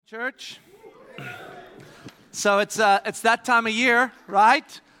Church. So it's that time of year,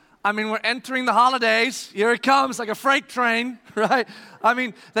 right? I mean, we're entering the holidays. Here it comes like a freight train, right? I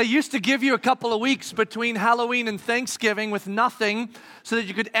mean, they used to give you a couple of weeks between Halloween and Thanksgiving with nothing so that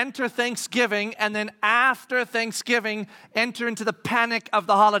you could enter Thanksgiving and then after Thanksgiving enter into the panic of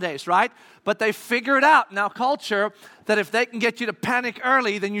the holidays, right? But they figured out in our culture that if they can get you to panic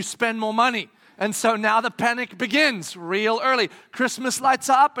early, then you spend more money. And so now the panic begins real early. Christmas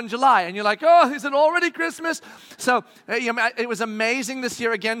lights are up in July, and you're like, oh, is it already Christmas? So it was amazing this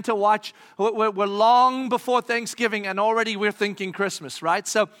year again to watch. We're long before Thanksgiving, and already we're thinking Christmas, right?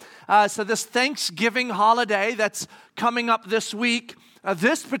 So this Thanksgiving holiday that's coming up this week,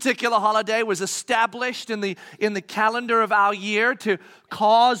 this particular holiday was established in the calendar of our year to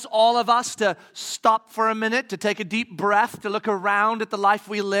cause all of us to stop for a minute, to take a deep breath, to look around at the life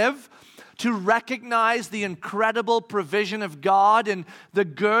we live, to recognize the incredible provision of God and the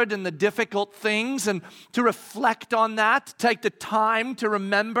good and the difficult things, and to reflect on that, take the time to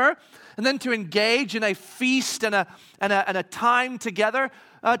remember, and then to engage in a feast and a time together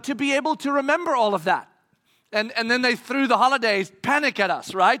to be able to remember all of that. And then they threw the holidays panic at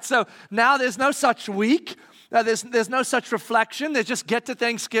us, right? So now there's no such week. There's no such reflection. They just get to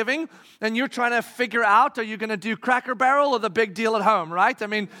Thanksgiving, and you're trying to figure out, are you going to do Cracker Barrel or the big deal at home, right? I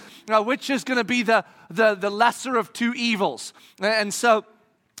mean, which is going to be the lesser of two evils? And so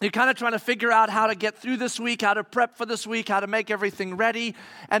you're kind of trying to figure out how to get through this week, how to prep for this week, how to make everything ready.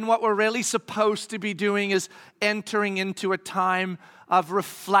 And what we're really supposed to be doing is entering into a time of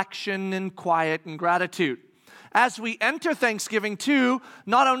reflection and quiet and gratitude. As we enter Thanksgiving too,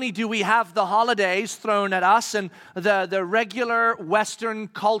 not only do we have the holidays thrown at us and the regular Western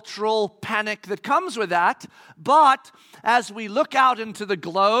cultural panic that comes with that, but as we look out into the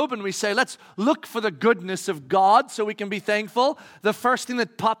globe and we say, let's look for the goodness of God so we can be thankful, the first thing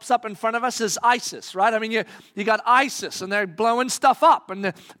that pops up in front of us is ISIS, right? I mean, you got ISIS and they're blowing stuff up,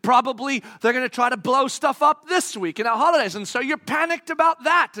 and probably they're going to try to blow stuff up this week in our holidays, and so you're panicked about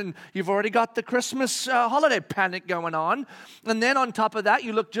that, and you've already got the Christmas holiday panic going on. And then on top of that,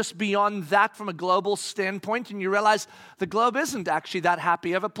 you look just beyond that from a global standpoint, and you realize the globe isn't actually that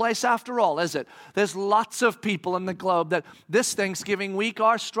happy of a place after all, is it? There's lots of people in the globe that this Thanksgiving week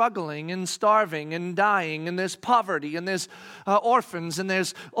are struggling and starving and dying, and there's poverty, and there's orphans, and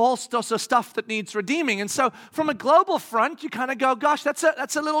there's all sorts of stuff that needs redeeming. And so from a global front, you kind of go, gosh, that's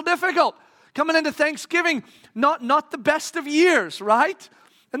a little difficult. Coming into Thanksgiving, not the best of years, right?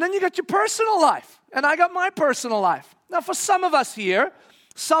 And then you got your personal life, and I got my personal life. Now, for some of us here,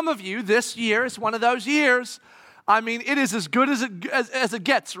 some of you, this year is one of those years. I mean, it is as good as it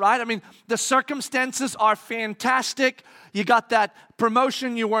gets, right? I mean, the circumstances are fantastic. You got that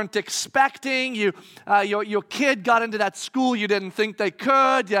promotion you weren't expecting. Your kid got into that school you didn't think they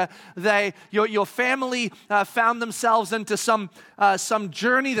could. Your family found themselves into some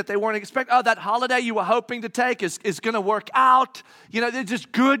journey that they weren't expecting. Oh, that holiday you were hoping to take is going to work out. You know, they're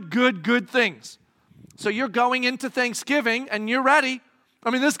just good things. So you're going into Thanksgiving and you're ready.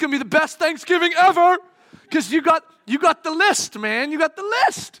 I mean, this is going to be the best Thanksgiving ever. Because you got the list, man. You got the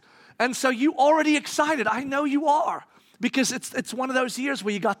list. And so you already excited. I know you are. Because it's one of those years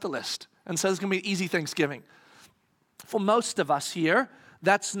where you got the list. And so it's going to be an easy Thanksgiving. For most of us here,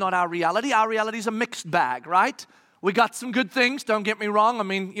 that's not our reality. Our reality is a mixed bag, right? We got some good things, don't get me wrong. I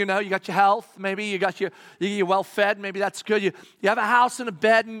mean, you know, you got your health. Maybe you're well fed. Maybe that's good. You have a house and a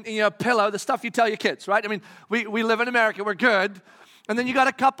bed and a pillow, the stuff you tell your kids, right? I mean, we live in America. We're good. And then you got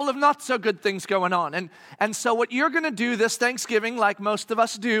a couple of not so good things going on. And so what you're going to do this Thanksgiving, like most of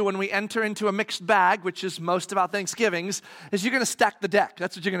us do when we enter into a mixed bag, which is most of our Thanksgivings, is you're going to stack the deck.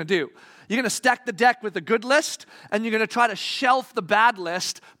 That's what you're going to do. You're going to stack the deck with the good list, and you're going to try to shelf the bad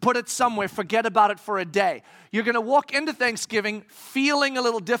list, put it somewhere, forget about it for a day. You're going to walk into Thanksgiving feeling a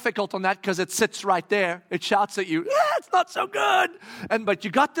little difficult on that because it sits right there. It shouts at you, yeah, it's not so good. But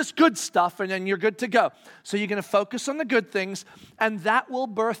you got this good stuff, and then you're good to go. So you're going to focus on the good things, and that will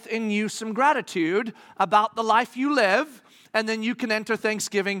birth in you some gratitude about the life you live, and then you can enter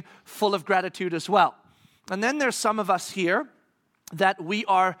Thanksgiving full of gratitude as well. And then there's some of us here that we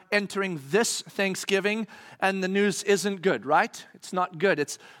are entering this Thanksgiving and the news isn't good, right? It's not good.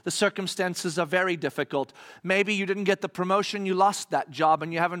 The circumstances are very difficult. Maybe you didn't get the promotion, you lost that job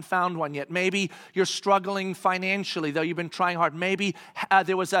and you haven't found one yet. Maybe you're struggling financially, though you've been trying hard. Maybe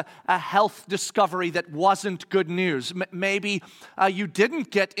there was a health discovery that wasn't good news. Maybe you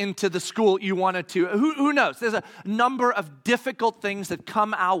didn't get into the school you wanted to. Who knows? There's a number of difficult things that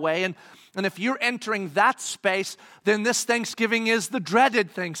come our way, and if you're entering that space, then this Thanksgiving is the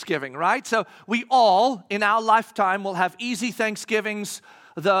dreaded Thanksgiving, right? So we all, in our lifetime, will have easy Thanksgivings,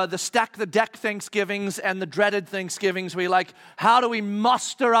 the stack the deck Thanksgivings and the dreaded Thanksgivings. We like, how do we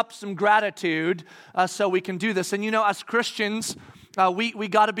muster up some gratitude so we can do this? And you know, as Christians, we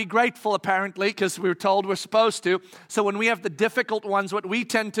got to be grateful, apparently, because we were told we're supposed to. So when we have the difficult ones, what we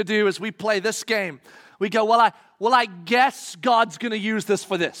tend to do is we play this game. We go, well, I guess God's going to use this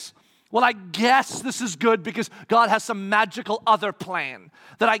for this. Well, I guess this is good because God has some magical other plan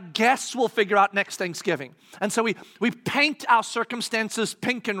that I guess we'll figure out next Thanksgiving. And so we paint our circumstances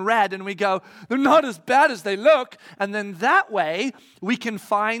pink and red and we go, they're not as bad as they look. And then that way we can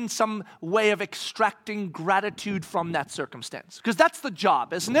find some way of extracting gratitude from that circumstance. Because that's the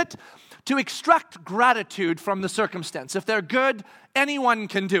job, isn't it? To extract gratitude from the circumstance. If they're good, anyone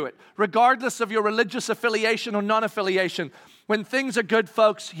can do it, regardless of your religious affiliation or non-affiliation. When things are good,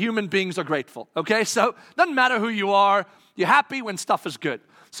 folks, human beings are grateful, okay? So it doesn't matter who you are. You're happy when stuff is good.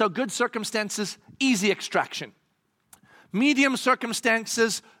 So good circumstances, easy extraction. Medium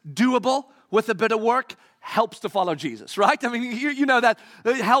circumstances, doable with a bit of work, helps to follow Jesus, right? I mean, you know that.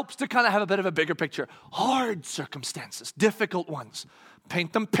 It helps to kind of have a bit of a bigger picture. Hard circumstances, difficult ones.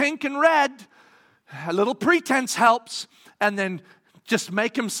 Paint them pink and red. A little pretense helps. And then just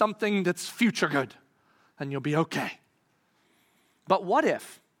make them something that's future good. And you'll be okay. But what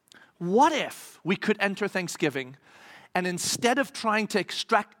if we could enter Thanksgiving and instead of trying to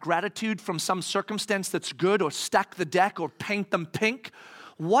extract gratitude from some circumstance that's good or stack the deck or paint them pink,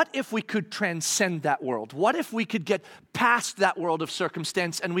 what if we could transcend that world? What if we could get past that world of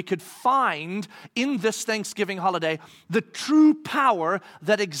circumstance and we could find in this Thanksgiving holiday the true power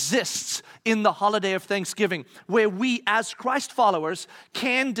that exists in the holiday of Thanksgiving, where we as Christ followers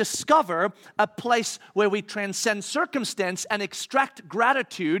can discover a place where we transcend circumstance and extract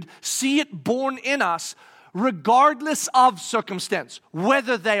gratitude, see it born in us, regardless of circumstance,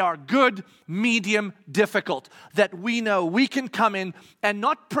 whether they are good, medium, difficult, that we know we can come in and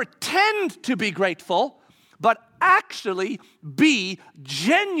not pretend to be grateful, but actually be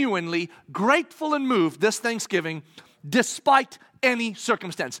genuinely grateful and moved this Thanksgiving despite any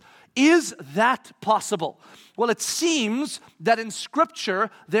circumstance. Is that possible? Well, it seems that in Scripture,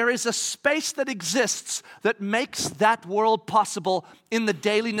 there is a space that exists that makes that world possible in the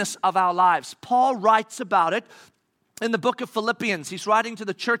dailiness of our lives. Paul writes about it in the book of Philippians. He's writing to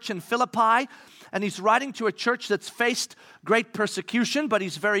the church in Philippi, and he's writing to a church that's faced great persecution, but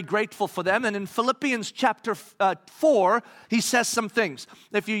he's very grateful for them. And in Philippians chapter 4, he says some things.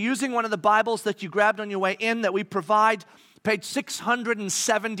 If you're using one of the Bibles that you grabbed on your way in that we provide, page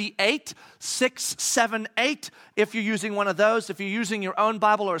 678, 678, if you're using one of those. If you're using your own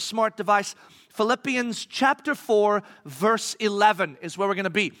Bible or a smart device, Philippians chapter 4, verse 11 is where we're going to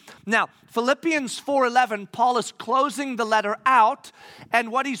be. Now, Philippians 4:11, Paul is closing the letter out,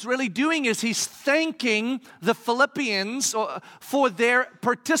 and what he's really doing is he's thanking the Philippians for their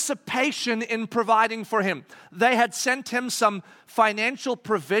participation in providing for him. They had sent him some financial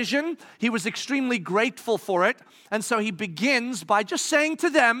provision. He was extremely grateful for it, and so he begins by just saying to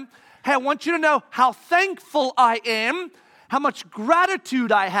them, hey, I want you to know how thankful I am, how much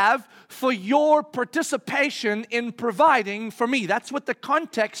gratitude I have for your participation in providing for me. That's what the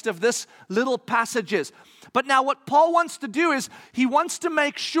context of this little passage is. But now what Paul wants to do is he wants to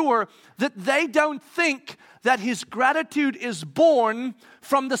make sure that they don't think that his gratitude is born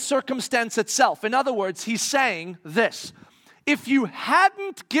from the circumstance itself. In other words, he's saying this: if you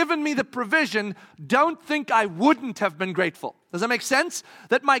hadn't given me the provision, don't think I wouldn't have been grateful. Does that make sense?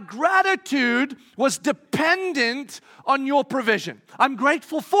 That my gratitude was dependent on your provision. I'm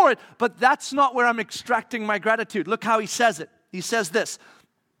grateful for it, but that's not where I'm extracting my gratitude. Look how he says it. He says this: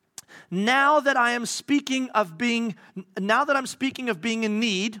 Now that I'm speaking of being in need, not that I'm speaking of being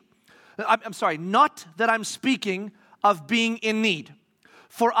in need.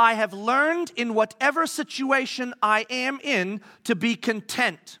 For I have learned in whatever situation I am in to be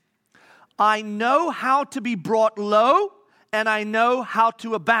content. I know how to be brought low, and I know how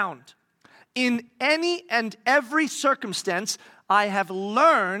to abound. In any and every circumstance, I have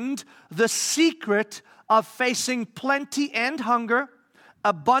learned the secret of facing plenty and hunger,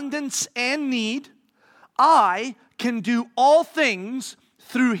 abundance and need. I can do all things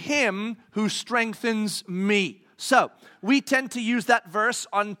through Him who strengthens me. So, we tend to use that verse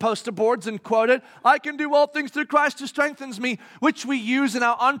on poster boards and quote it. I can do all things through Christ who strengthens me, which we use in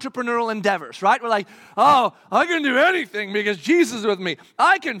our entrepreneurial endeavors, right? We're like, oh, I can do anything because Jesus is with me.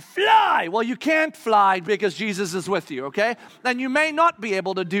 I can fly. Well, you can't fly because Jesus is with you, okay? And you may not be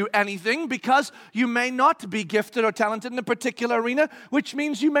able to do anything because you may not be gifted or talented in a particular arena, which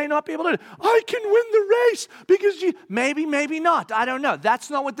means you may not be able to. I can win the race because maybe not. I don't know.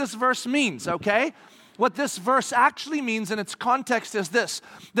 That's not what this verse means, okay? What this verse actually means in its context is this,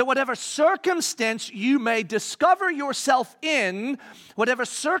 that whatever circumstance you may discover yourself in, whatever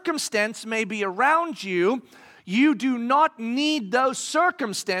circumstance may be around you, you do not need those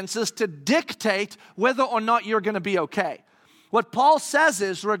circumstances to dictate whether or not you're going to be okay. What Paul says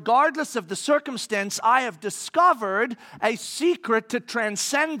is, regardless of the circumstance, I have discovered a secret to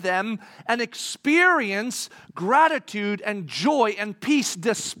transcend them and experience gratitude and joy and peace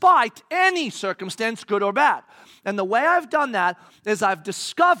despite any circumstance, good or bad. And the way I've done that is I've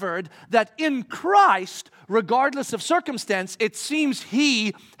discovered that in Christ, regardless of circumstance, it seems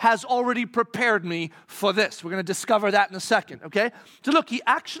He has already prepared me for this. We're going to discover that in a second, okay? So look, he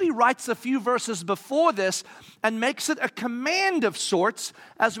actually writes a few verses before this and makes it a command of sorts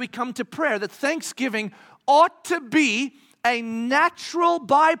as we come to prayer, that thanksgiving ought to be a natural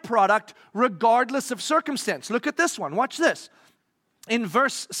byproduct regardless of circumstance. Look at this one. Watch this. In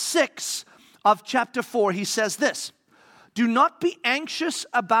verse 6 of chapter 4, he says this, "Do not be anxious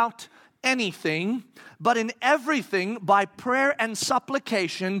about anything, but in everything by prayer and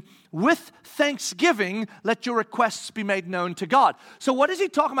supplication with thanksgiving, let your requests be made known to God." So what is he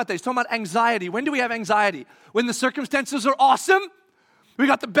talking about there? He's talking about anxiety. When do we have anxiety? When the circumstances are awesome? We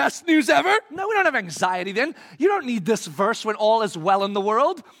got the best news ever? No, we don't have anxiety then. You don't need this verse when all is well in the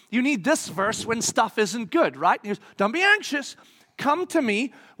world. You need this verse when stuff isn't good, right? He goes, don't be anxious. Come to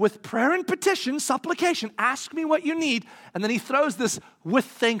me with prayer and petition, supplication. Ask me what you need. And then he throws this with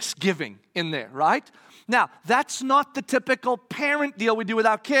thanksgiving in there, right? Now, that's not the typical parent deal we do with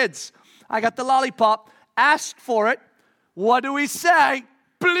our kids. I got the lollipop, asked for it. What do we say?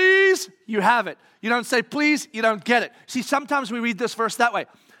 Please, you have it. You don't say please, you don't get it. See, sometimes we read this verse that way.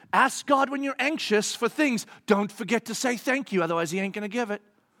 Ask God when you're anxious for things. Don't forget to say thank you, otherwise He ain't going to give it.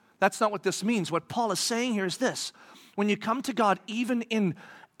 That's not what this means. What Paul is saying here is this. When you come to God, even in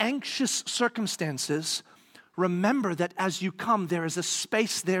anxious circumstances, remember that as you come, there is a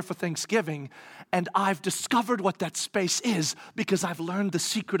space there for thanksgiving, and I've discovered what that space is because I've learned the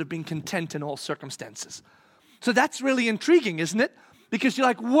secret of being content in all circumstances. So that's really intriguing, isn't it? Because you're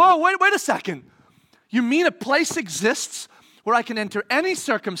like, whoa, wait a second. You mean a place exists where I can enter any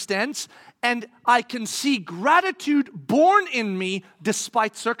circumstance and I can see gratitude born in me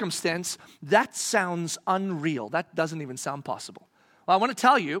despite circumstance? That sounds unreal. That doesn't even sound possible. Well, I want to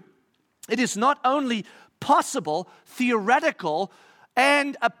tell you, it is not only possible, theoretical,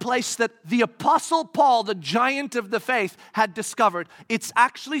 and a place that the Apostle Paul, the giant of the faith, had discovered. It's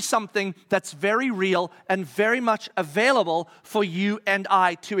actually something that's very real and very much available for you and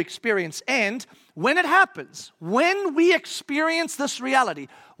I to experience. And when it happens, when we experience this reality,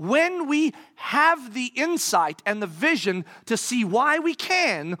 when we have the insight and the vision to see why we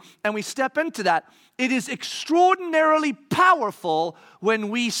can, and we step into that, it is extraordinarily powerful when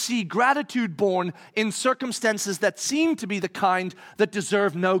we see gratitude born in circumstances that seem to be the kind that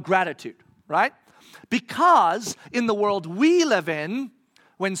deserve no gratitude, right? Because in the world we live in,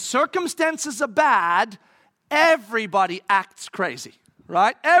 when circumstances are bad, everybody acts crazy,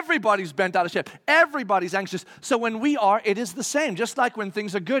 right? Everybody's bent out of shape. Everybody's anxious. So when we are, it is the same. Just like when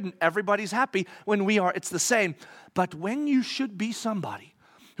things are good and everybody's happy, when we are, it's the same. But when you should be somebody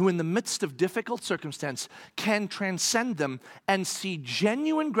who in the midst of difficult circumstance can transcend them and see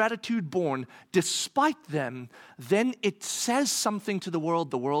genuine gratitude born despite them, then it says something to the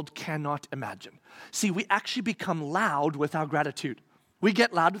world cannot imagine. See, we actually become loud with our gratitude. We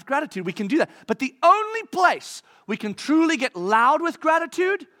get loud with gratitude. We can do that. But the only place we can truly get loud with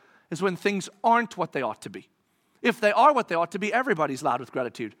gratitude is when things aren't what they ought to be. If they are what they ought to be, everybody's loud with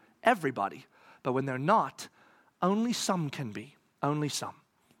gratitude. Everybody. But when they're not, only some can be. Only some.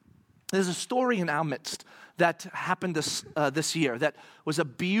 There's a story in our midst that happened this year that was a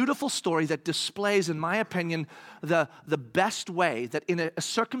beautiful story that displays, in my opinion, the best way that in a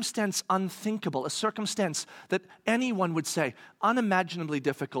circumstance unthinkable, a circumstance that anyone would say unimaginably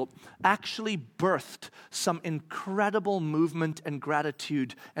difficult, actually birthed some incredible movement and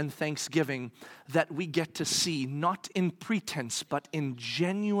gratitude and thanksgiving that we get to see, not in pretense, but in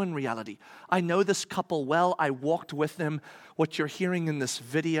genuine reality. I know this couple well. I walked with them. What you're hearing in this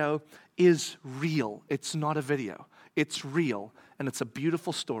video is real. It's not a video. It's real, and it's a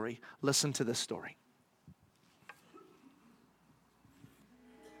beautiful story. Listen to this story.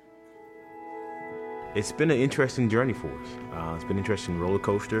 It's been an interesting journey for us. It's been an interesting roller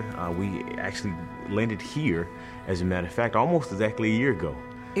coaster. We actually landed here, as a matter of fact, almost exactly a year ago.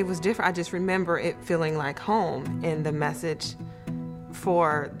 It was different. I just remember it feeling like home, and the message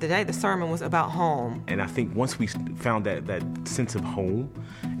for the day, the sermon was about home. And I think once we found that sense of home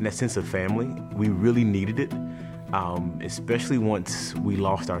and that sense of family, we really needed it, especially once we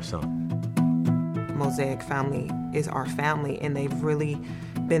lost our son. Mosaic family is our family, and they've really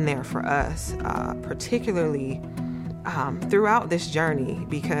been there for us, particularly throughout this journey,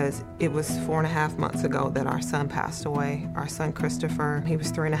 because it was 4.5 months ago that our son passed away. Our son Christopher, he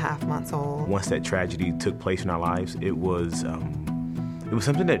was 3.5 months old. Once that tragedy took place in our lives, it was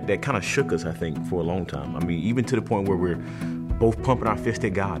something that kind of shook us, I think, for a long time. I mean, even to the point where we're both pumping our fist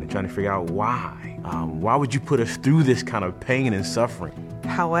at God and trying to figure out why. Why would you put us through this kind of pain and suffering?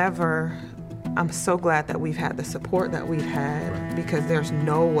 However, I'm so glad that we've had the support that we've had, because there's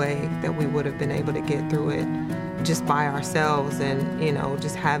no way that we would have been able to get through it just by ourselves. And,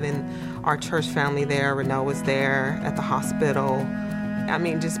 just having our church family there. Renault was there at the hospital. I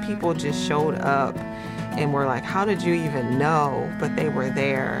mean, just people just showed up and were like, how did you even know? But they were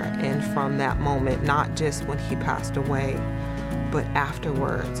there. And from that moment, not just when he passed away, but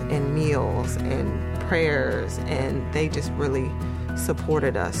afterwards, and meals and prayers, and they just really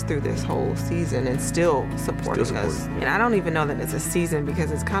supported us through this whole season and still supporting us. And I don't even know that it's a season,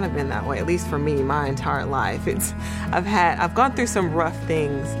 because it's kind of been that way, at least for me, my entire life. I've gone through some rough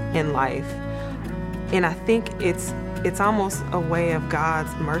things in life, and I think it's almost a way of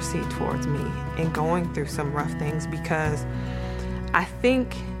God's mercy towards me in going through some rough things, because I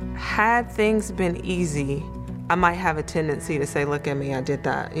think had things been easy, I might have a tendency to say, look at me, I did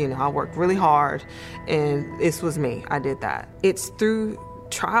that. I worked really hard and this was me, I did that. It's through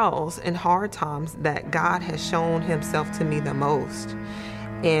trials and hard times that God has shown himself to me the most.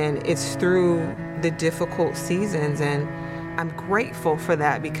 And it's through the difficult seasons, and I'm grateful for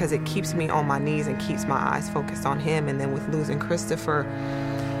that, because it keeps me on my knees and keeps my eyes focused on him. And then with losing Christopher,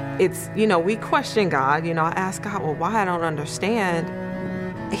 it's, we question God. I ask God, well, why? I don't understand.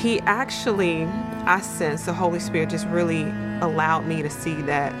 He actually, I sense the Holy Spirit just really allowed me to see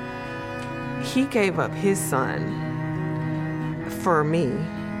that he gave up his son for me.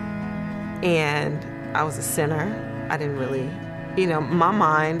 And I was a sinner. I didn't really, my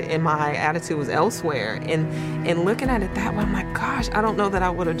mind and my attitude was elsewhere. And looking at it that way, I'm like, gosh, I don't know that I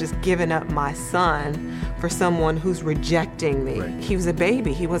would have just given up my son for someone who's rejecting me. Right. He was a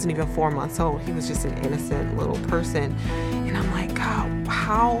baby. He wasn't even 4 months old. He was just an innocent little person. And I'm like, God,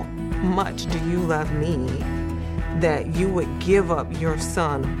 how much do you love me that you would give up your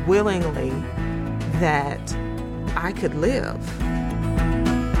son willingly that I could live?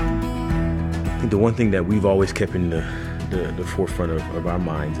 I think the one thing that we've always kept in the forefront of our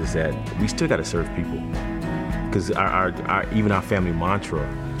minds is that we still got to serve people, because even our family mantra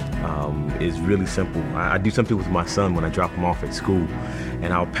is really simple. I do something with my son when I drop him off at school,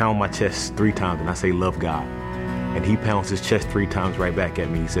 and I'll pound my chest 3 times and I say, love God. And he pounds his chest 3 times right back at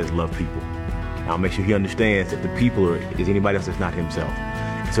me. He says, love people. And I'll make sure he understands that the people is anybody else that's not himself.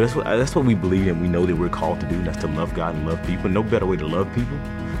 And so that's what we believe, and we know that we're called to do, and that's to love God and love people. No better way to love people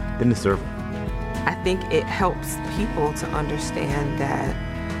than to serve them. I think it helps people to understand that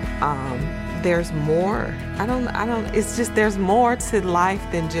there's more. It's just there's more to life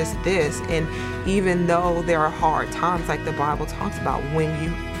than just this. And even though there are hard times, like the Bible talks about, when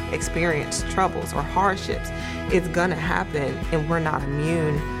you experience troubles or hardships, it's gonna happen, and we're not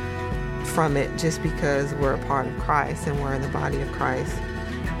immune from it just because we're a part of Christ and we're in the body of Christ.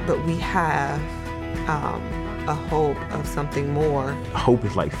 But we have a hope of something more. Hope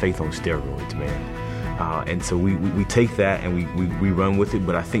is like faith on steroids, man. And so we take that and we run with it.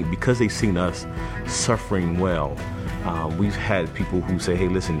 But I think because they've seen us suffering well, we've had people who say, hey,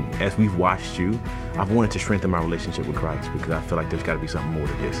 listen, as we've watched you, I've wanted to strengthen my relationship with Christ, because I feel like there's got to be something more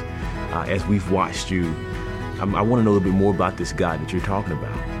to this. As we've watched you, I want to know a little bit more about this God that you're talking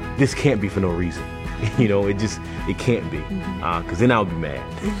about. This can't be for no reason. It can't be. Because then I would be mad.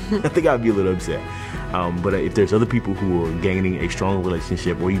 I think I would be a little upset. But if there's other people who are gaining a stronger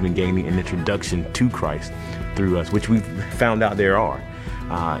relationship, or even gaining an introduction to Christ through us, which we've found out there are,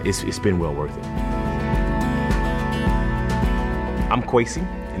 it's been well worth it. I'm Kwesi,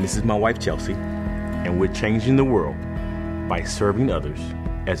 and this is my wife, Chelsea, and we're changing the world by serving others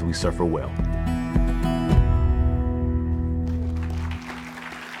as we suffer well.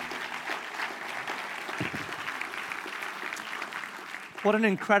 What an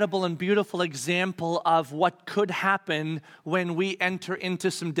incredible and beautiful example of what could happen when we enter into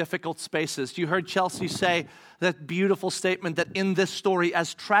some difficult spaces. You heard Chelsea say that beautiful statement that in this story,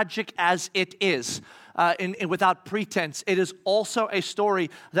 as tragic as it is, without pretense, it is also a story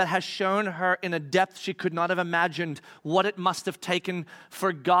that has shown her in a depth she could not have imagined what it must have taken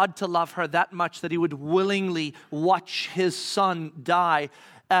for God to love her that much that he would willingly watch his son die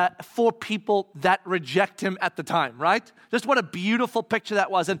for people that reject him at the time, right? Just what a beautiful picture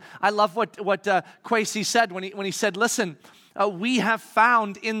that was. And I love what Kwesi said when he said, listen, we have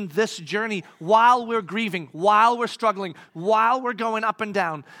found in this journey, while we're grieving, while we're struggling, while we're going up and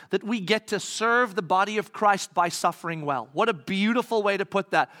down, that we get to serve the body of Christ by suffering well. What a beautiful way to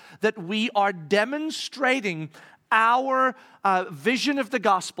put that. That we are demonstrating our vision of the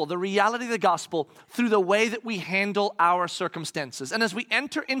gospel, the reality of the gospel, through the way that we handle our circumstances. And as we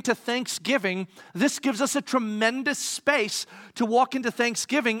enter into Thanksgiving, this gives us a tremendous space to walk into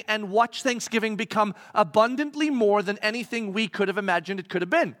Thanksgiving and watch Thanksgiving become abundantly more than anything we could have imagined it could have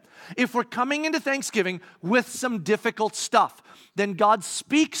been. If we're coming into Thanksgiving with some difficult stuff, then God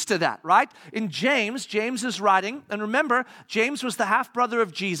speaks to that, right? In James is writing, and remember, James was the half-brother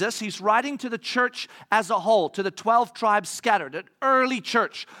of Jesus. He's writing to the church as a whole, to the 12 tribes scattered, an early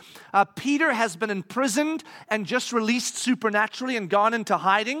church. Peter has been imprisoned and just released supernaturally and gone into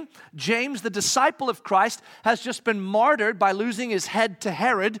hiding. James, the disciple of Christ, has just been martyred by losing his head to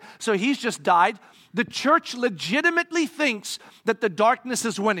Herod, so he's just died. The church legitimately thinks that the darkness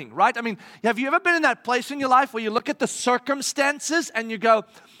is winning, right? I mean, have you ever been in that place in your life where you look at the circumstances and you go,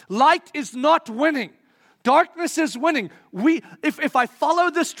 light is not winning. Darkness is winning. If I follow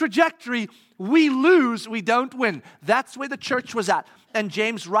this trajectory, we lose, we don't win. That's where the church was at. And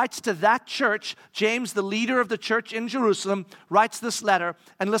James writes to that church. James, the leader of the church in Jerusalem, writes this letter.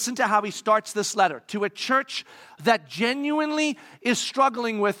 And listen to how he starts this letter. To a church that genuinely is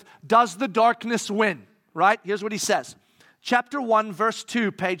struggling with, does the darkness win? Right? Here's what he says. Chapter 1, verse 2,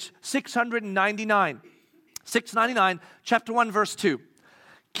 page 699. 699, chapter 1, verse 2.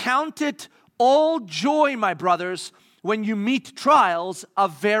 Count it all joy, my brothers, when you meet trials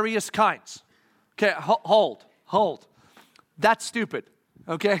of various kinds. Okay, hold. That's stupid,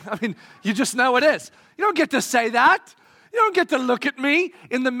 okay? I mean, you just know it is. You don't get to say that. You don't get to look at me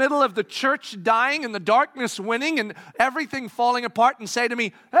in the middle of the church dying and the darkness winning and everything falling apart and say to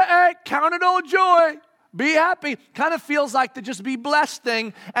me, hey, count it all joy. Be happy. Kind of feels like the just be blessed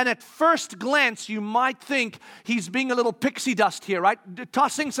thing. And at first glance, you might think he's being a little pixie dust here, right?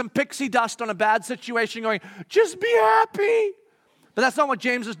 Tossing some pixie dust on a bad situation going, just be happy. But that's not what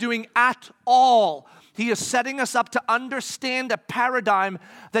James is doing at all. He is setting us up to understand a paradigm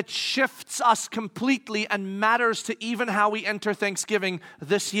that shifts us completely and matters to even how we enter Thanksgiving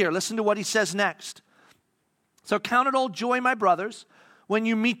this year. Listen to what he says next. So count it all joy, my brothers, when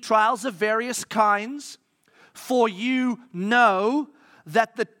you meet trials of various kinds, for you know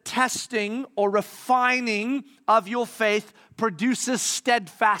that the testing or refining of your faith produces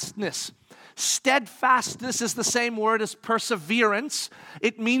steadfastness. Steadfastness is the same word as perseverance.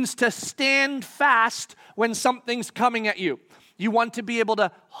 It means to stand fast when something's coming at you. You want to be able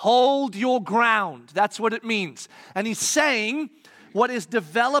to hold your ground. That's what it means. And he's saying what is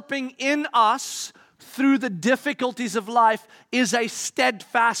developing in us through the difficulties of life is a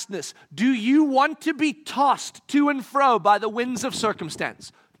steadfastness. Do you want to be tossed to and fro by the winds of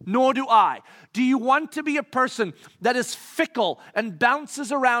circumstance? Nor do I. Do you want to be a person that is fickle and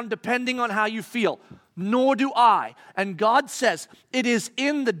bounces around depending on how you feel? Nor do I. And God says, it is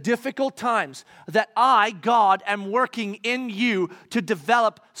in the difficult times that I, God, am working in you to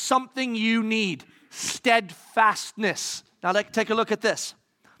develop something you need. Steadfastness. Now let's take a look at this.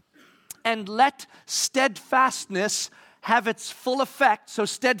 And let steadfastness have its full effect. So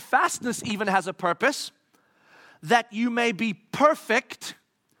steadfastness even has a purpose. That you may be perfect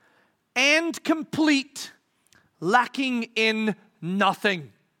and complete, lacking in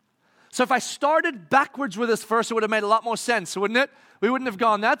nothing. So if I started backwards with this verse, it would have made a lot more sense, wouldn't it? We wouldn't have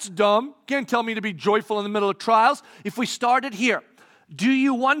gone, that's dumb. Can't tell me to be joyful in the middle of trials. If we started here, do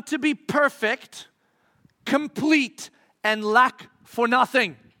you want to be perfect, complete, and lack for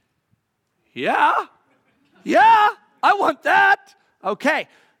nothing? Yeah, I want that. Okay,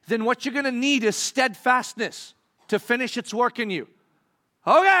 then what you're going to need is steadfastness to finish its work in you.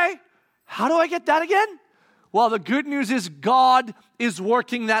 Okay, how do I get that again? Well, the good news is God is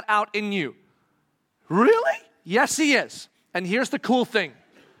working that out in you. Really? Yes, He is. And here's the cool thing.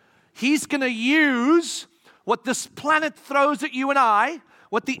 He's going to use what this planet throws at you and I,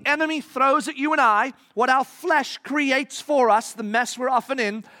 what the enemy throws at you and I, what our flesh creates for us, the mess we're often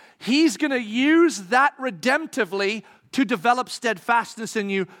in. He's going to use that redemptively to develop steadfastness in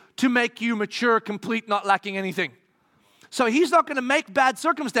you, to make you mature, complete, not lacking anything. So He's not going to make bad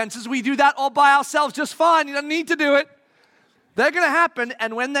circumstances. We do that all by ourselves just fine. You don't need to do it. They're going to happen,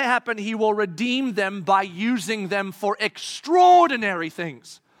 and when they happen, He will redeem them by using them for extraordinary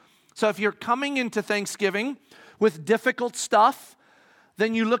things. So if you're coming into Thanksgiving with difficult stuff,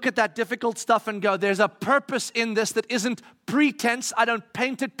 then you look at that difficult stuff and go, there's a purpose in this that isn't pretense. I don't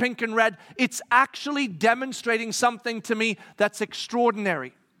paint it pink and red. It's actually demonstrating something to me that's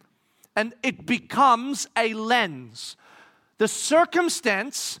extraordinary. And it becomes a lens. The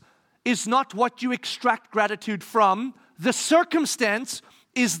circumstance is not what you extract gratitude from. The circumstance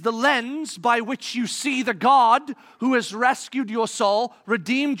is the lens by which you see the God who has rescued your soul,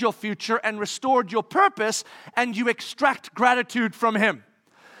 redeemed your future, and restored your purpose, and you extract gratitude from Him.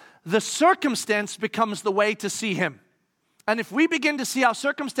 The circumstance becomes the way to see Him. And if we begin to see our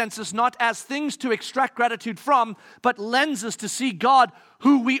circumstances not as things to extract gratitude from, but lenses to see God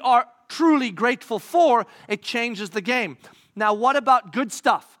who we are truly grateful for, it changes the game. Now, what about good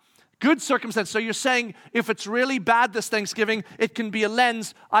stuff? Good circumstance. So you're saying if it's really bad this Thanksgiving, it can be a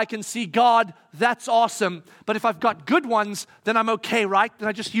lens. I can see God. That's awesome. But if I've got good ones, then I'm okay, right? Then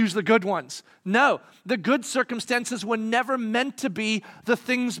I just use the good ones. No, the good circumstances were never meant to be the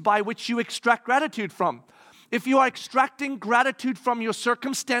things by which you extract gratitude from. If you are extracting gratitude from your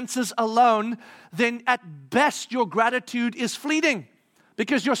circumstances alone, then at best your gratitude is fleeting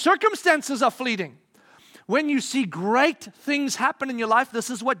because your circumstances are fleeting. When you see great things happen in your life, this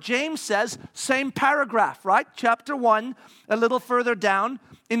is what James says, same paragraph, right? Chapter 1, a little further down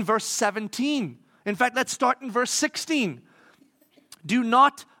in verse 17. In fact, let's start in verse 16. Do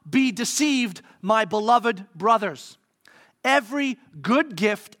not be deceived, my beloved brothers. Every good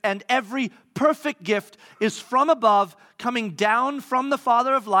gift and every perfect gift is from above, coming down from the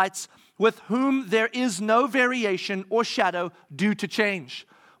Father of lights, with whom there is no variation or shadow due to change.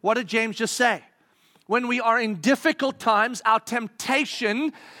 What did James just say? When we are in difficult times, our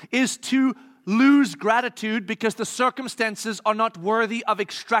temptation is to lose gratitude because the circumstances are not worthy of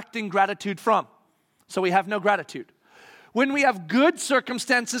extracting gratitude from. So we have no gratitude. When we have good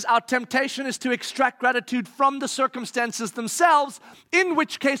circumstances, our temptation is to extract gratitude from the circumstances themselves, in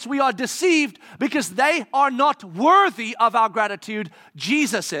which case we are deceived because they are not worthy of our gratitude.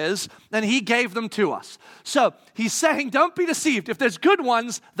 Jesus is, and He gave them to us. So He's saying, don't be deceived. If there's good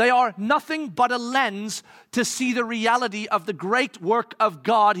ones, they are nothing but a lens to see the reality of the great work of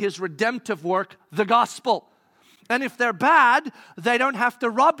God, His redemptive work, the gospel. And if they're bad, they don't have to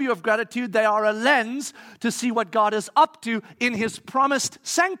rob you of gratitude. They are a lens to see what God is up to in His promised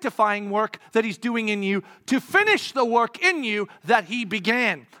sanctifying work that He's doing in you to finish the work in you that He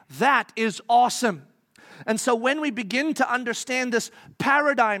began. That is awesome. And so when we begin to understand this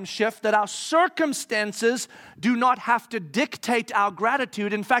paradigm shift that our circumstances do not have to dictate our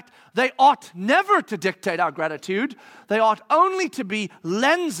gratitude. In fact, they ought never to dictate our gratitude. They ought only to be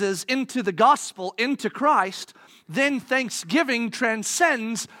lenses into the gospel, into Christ. Then Thanksgiving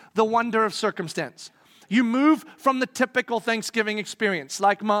transcends the wonder of circumstance. You move from the typical Thanksgiving experience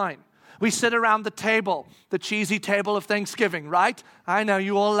like mine. We sit around the table, the cheesy table of Thanksgiving, right? I know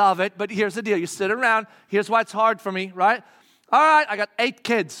you all love it, but here's the deal. You sit around. Here's why it's hard for me, right? All right, I got 8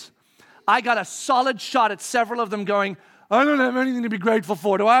 kids. I got a solid shot at several of them going, I don't have anything to be grateful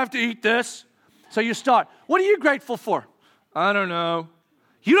for. Do I have to eat this? So you start. What are you grateful for? I don't know.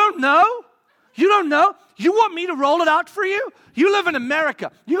 You don't know? You don't know? You want me to roll it out for you? You live in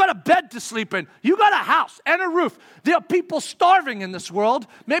America. You got a bed to sleep in. You got a house and a roof. There are people starving in this world.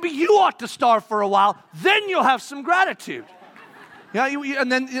 Maybe you ought to starve for a while. Then you'll have some gratitude. Yeah,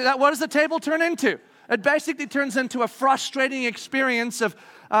 and then what does the table turn into? It basically turns into a frustrating experience of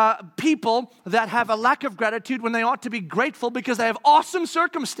people that have a lack of gratitude when they ought to be grateful because they have awesome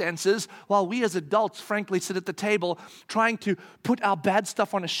circumstances, while we as adults, frankly, sit at the table trying to put our bad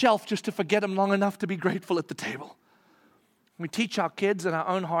stuff on a shelf just to forget them long enough to be grateful at the table. We teach our kids in our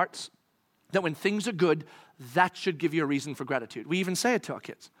own hearts that when things are good, that should give you a reason for gratitude. We even say it to our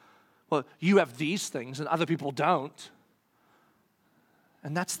kids. Well, you have these things and other people don't.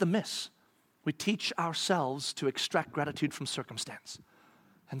 And that's the miss. We teach ourselves to extract gratitude from circumstance.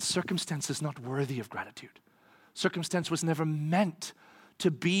 And circumstance is not worthy of gratitude. Circumstance was never meant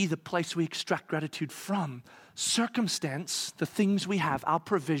to be the place we extract gratitude from. Circumstance, the things we have, our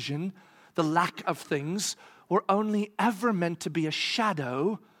provision, the lack of things, were only ever meant to be a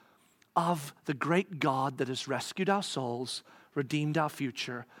shadow of the great God that has rescued our souls, redeemed our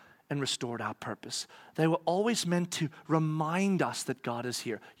future, and restored our purpose. They were always meant to remind us that God is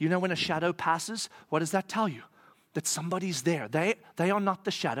here. You know, when a shadow passes, what does that tell you? That somebody's there. They are not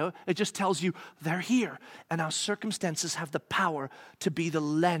the shadow. It just tells you they're here. And our circumstances have the power to be the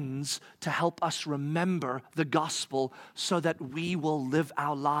lens to help us remember the gospel so that we will live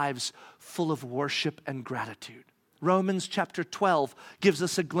our lives full of worship and gratitude. Romans chapter 12 gives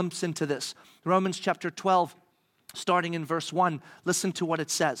us a glimpse into this. Romans chapter 12, starting in verse 1, listen to what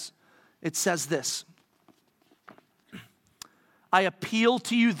it says. It says this: I appeal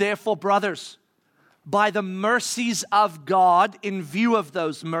to you, therefore, brothers, by the mercies of God, in view of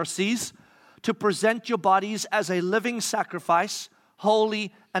those mercies, to present your bodies as a living sacrifice,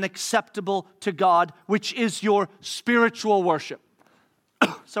 holy and acceptable to God, which is your spiritual worship.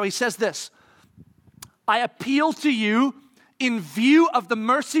 So he says this, I appeal to you in view of the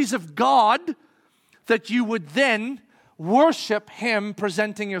mercies of God that you would then worship him,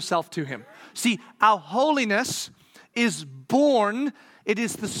 presenting yourself to him. See, our holiness is born, it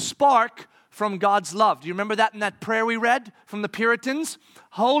is the spark from God's love. Do you remember that in that prayer we read from the Puritans?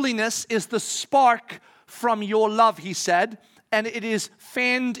 Holiness is the spark from your love, he said, and it is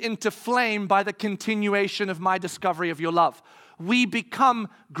fanned into flame by the continuation of my discovery of your love. We become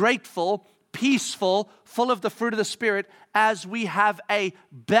grateful, peaceful, full of the fruit of the Spirit as we have a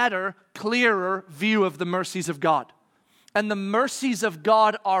better, clearer view of the mercies of God. And the mercies of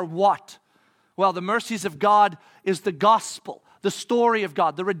God are what? Well, the mercies of God is the gospel, the story of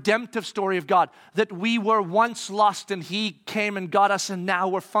God, the redemptive story of God, that we were once lost and he came and got us and now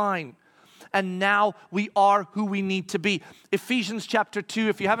we're fine. And now we are who we need to be. Ephesians chapter 2,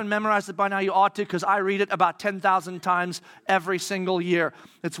 if you haven't memorized it by now, you ought to, because I read it about 10,000 times every single year.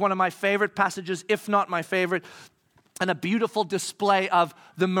 It's one of my favorite passages, if not my favorite, and a beautiful display of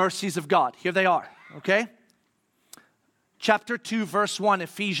the mercies of God. Here they are, okay? Chapter 2, verse 1,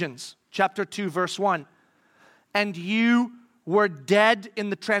 Ephesians, chapter 2, verse 1. And you were dead in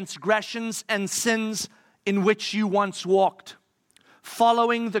the transgressions and sins in which you once walked,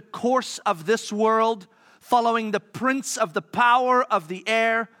 following the course of this world, following the prince of the power of the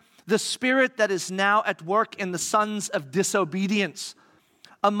air, the spirit that is now at work in the sons of disobedience,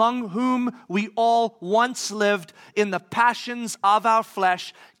 among whom we all once lived in the passions of our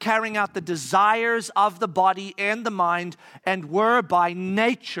flesh, carrying out the desires of the body and the mind, and were by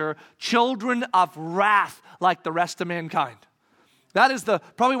nature children of wrath like the rest of mankind. That is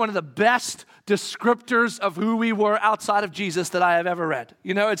probably one of the best descriptors of who we were outside of Jesus that I have ever read.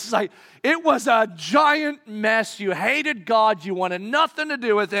 You know, it's like, it was a giant mess. You hated God. You wanted nothing to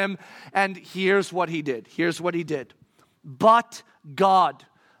do with him. And here's what he did. Here's what he did. But God.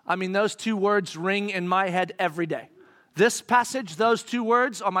 I mean, those two words ring in my head every day. This passage, those two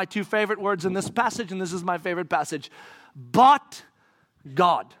words are my two favorite words in this passage, and this is my favorite passage. But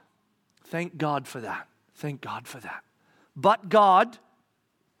God. Thank God for that. Thank God for that. But God,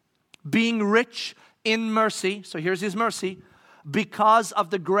 being rich in mercy, so here's his mercy, because of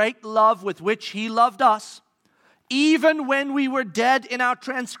the great love with which he loved us, even when we were dead in our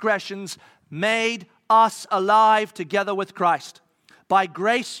transgressions, made us alive together with Christ. By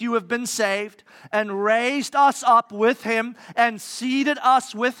grace you have been saved, and raised us up with him, and seated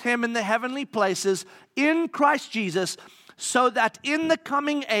us with him in the heavenly places in Christ Jesus, so that in the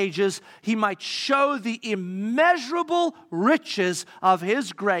coming ages he might show the immeasurable riches of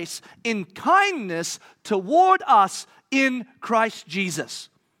his grace in kindness toward us in Christ Jesus.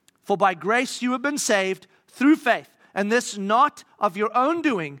 For by grace you have been saved through faith, and this not of your own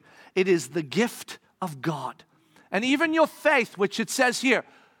doing, it is the gift of God. And even your faith, which it says here,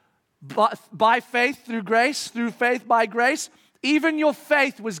 by faith through grace, through faith by grace, even your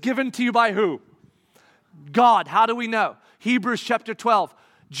faith was given to you by who? God. How do we know? Hebrews chapter 12,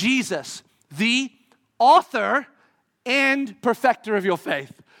 Jesus, the author and perfecter of your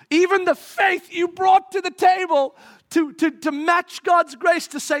faith. Even the faith you brought to the table to match God's grace,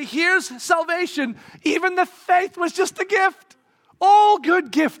 to say, here's salvation, even the faith was just a gift. All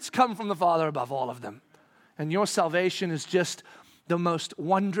good gifts come from the Father above all of them. And your salvation is just the most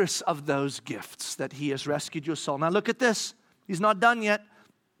wondrous of those gifts, that he has rescued your soul. Now look at this. He's not done yet.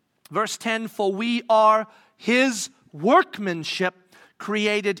 Verse 10, for we are his workmanship,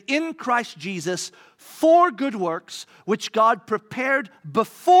 created in Christ Jesus for good works, which God prepared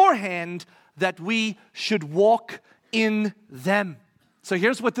beforehand that we should walk in them. So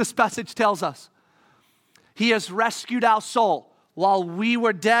here's what this passage tells us. He has rescued our soul. While we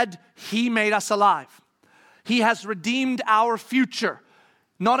were dead, he made us alive. He has redeemed our future.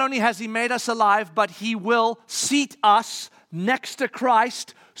 Not only has he made us alive, but he will seat us next to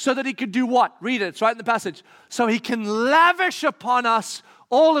Christ so that he could do what? Read it, it's right in the passage. So he can lavish upon us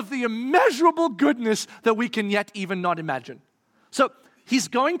all of the immeasurable goodness that we can yet even not imagine. So he's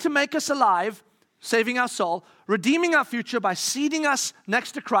going to make us alive, saving our soul, redeeming our future by seating us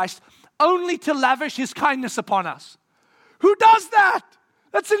next to Christ, only to lavish his kindness upon us. Who does that?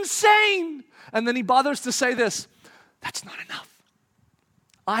 That's insane. And then he bothers to say this, that's not enough.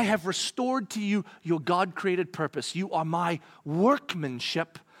 I have restored to you your God-created purpose. You are my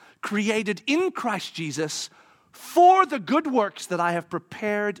workmanship, created in Christ Jesus for the good works that I have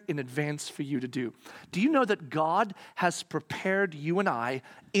prepared in advance for you to do. Do you know that God has prepared you and I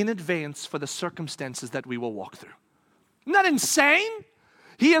in advance for the circumstances that we will walk through? Isn't that insane?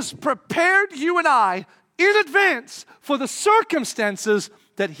 He has prepared you and I in advance for the circumstances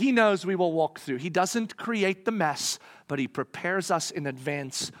that he knows we will walk through. He doesn't create the mess, but he prepares us in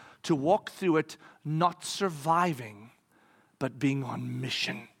advance to walk through it, not surviving, but being on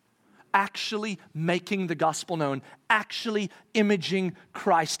mission. Actually making the gospel known, actually imaging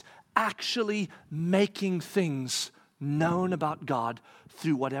Christ, actually making things known about God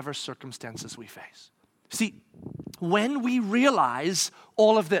through whatever circumstances we face. See, when we realize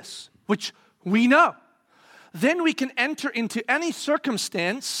all of this, which we know, then we can enter into any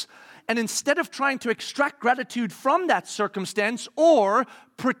circumstance, and instead of trying to extract gratitude from that circumstance or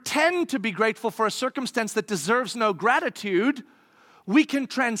pretend to be grateful for a circumstance that deserves no gratitude, we can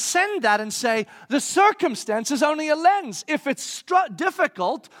transcend that and say, the circumstance is only a lens. If it's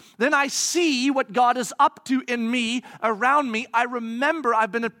difficult, then I see what God is up to in me, around me. I remember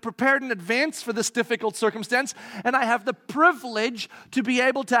I've been prepared in advance for this difficult circumstance, and I have the privilege to be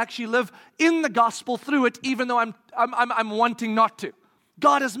able to actually live in the gospel through it, even though I'm wanting not to.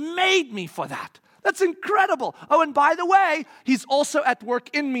 God has made me for that. That's incredible. Oh, and by the way, He's also at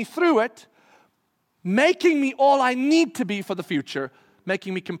work in me through it, making me all I need to be for the future,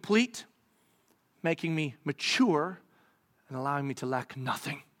 making me complete, making me mature, and allowing me to lack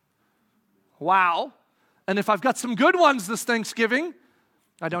nothing. Wow. And if I've got some good ones this Thanksgiving,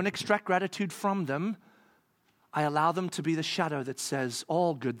 I don't extract gratitude from them. I allow them to be the shadow that says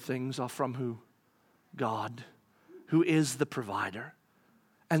all good things are from who? God, who is the provider.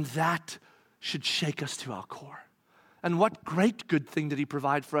 And that should shake us to our core. And what great good thing did He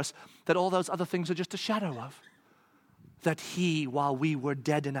provide for us that all those other things are just a shadow of? That He, while we were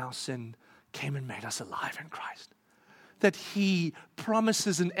dead in our sin, came and made us alive in Christ. That He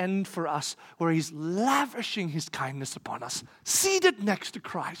promises an end for us where He's lavishing His kindness upon us, seated next to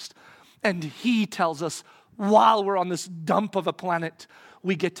Christ. And He tells us, while we're on this dump of a planet,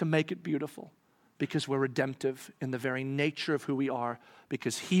 we get to make it beautiful because we're redemptive in the very nature of who we are,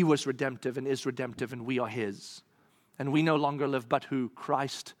 because He was redemptive and is redemptive and we are His. And we no longer live but who?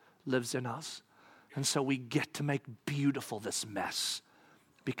 Christ lives in us. And so we get to make beautiful this mess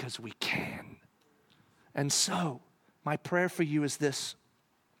because we can. And so my prayer for you is this,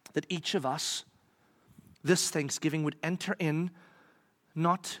 that each of us this Thanksgiving would enter in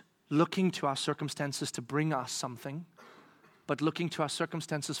not looking to our circumstances to bring us something, but looking to our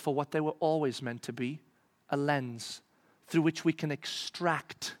circumstances for what they were always meant to be, a lens through which we can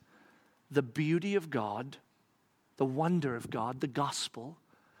extract the beauty of God, the wonder of God, the gospel,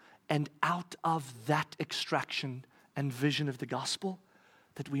 and out of that extraction and vision of the gospel,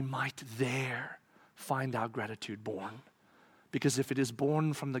 that we might there find our gratitude born. Because if it is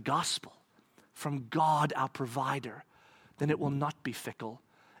born from the gospel, from God our provider, then it will not be fickle,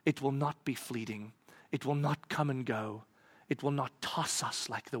 it will not be fleeting, it will not come and go, it will not toss us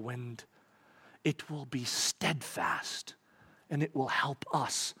like the wind. It will be steadfast, and it will help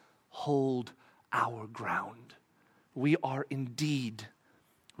us hold our ground. We are indeed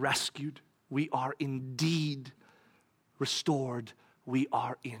rescued. We are indeed restored. We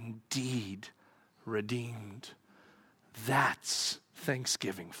are indeed redeemed. That's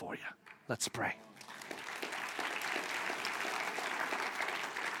Thanksgiving for you. Let's pray.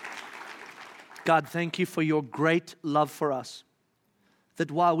 God, thank you for your great love for us.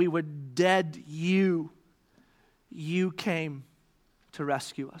 That while we were dead, you came to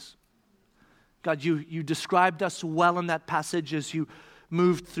rescue us. God, you described us well in that passage as you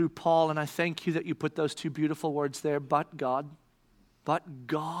moved through Paul, and I thank you that you put those two beautiful words there, but God,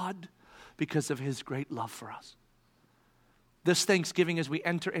 because of his great love for us. This Thanksgiving, as we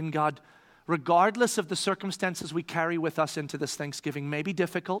enter in, God, regardless of the circumstances we carry with us into this Thanksgiving, may be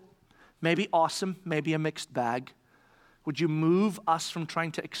difficult, may be awesome, may be a mixed bag. Would you move us from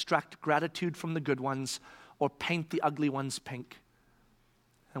trying to extract gratitude from the good ones or paint the ugly ones pink?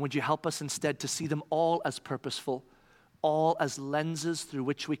 And would you help us instead to see them all as purposeful, all as lenses through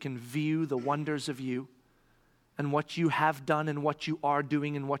which we can view the wonders of you and what you have done and what you are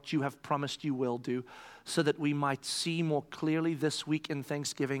doing and what you have promised you will do, so that we might see more clearly this week in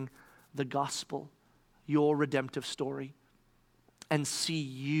Thanksgiving the gospel, your redemptive story, and see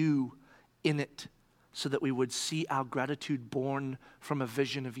you in it, so that we would see our gratitude born from a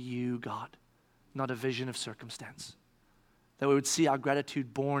vision of you, God, not a vision of circumstance. That we would see our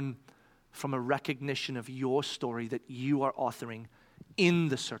gratitude born from a recognition of your story that you are authoring in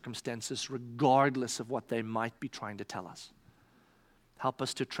the circumstances, regardless of what they might be trying to tell us. Help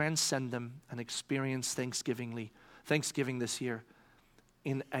us to transcend them and experience Thanksgiving this year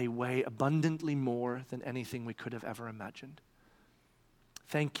in a way abundantly more than anything we could have ever imagined.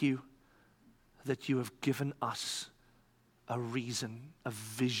 Thank you that you have given us a reason, a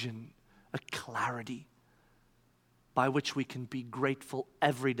vision, a clarity by which we can be grateful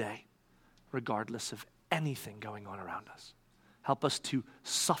every day, regardless of anything going on around us. Help us to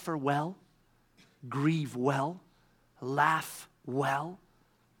suffer well, grieve well, laugh well.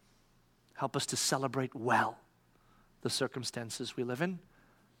 Help us to celebrate well the circumstances we live in,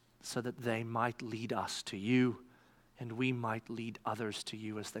 so that they might lead us to you and we might lead others to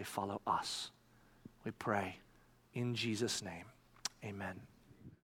you as they follow us. We pray in Jesus' name. Amen.